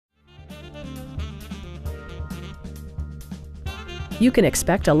You can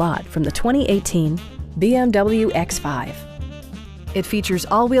expect a lot from the 2018 BMW X5. It features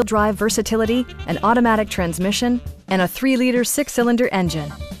all-wheel drive versatility, an automatic transmission, and a 3-liter 6-cylinder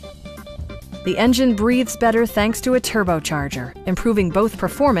engine. The engine breathes better thanks to a turbocharger, improving both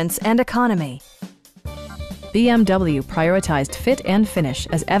performance and economy. BMW prioritized fit and finish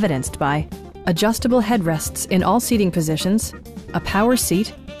as evidenced by adjustable headrests in all seating positions, a power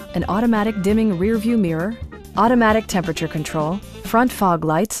seat, an automatic dimming rear-view mirror, automatic temperature control, front fog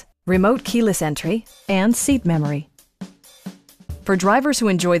lights, remote keyless entry, and seat memory. For drivers who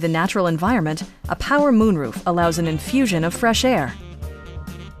enjoy the natural environment, a power moonroof allows an infusion of fresh air.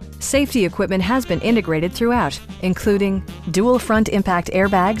 Safety equipment has been integrated throughout, including dual front impact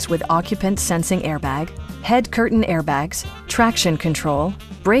airbags with occupant sensing airbag, head curtain airbags, traction control,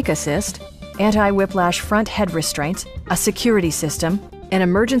 brake assist, anti-whiplash front head restraints, a security system, an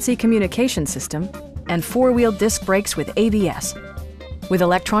emergency communication system, and 4-wheel disc brakes with ABS. With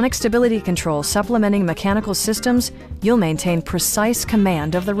electronic stability control supplementing mechanical systems, you'll maintain precise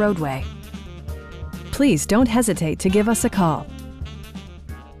command of the roadway. Please don't hesitate to give us a call.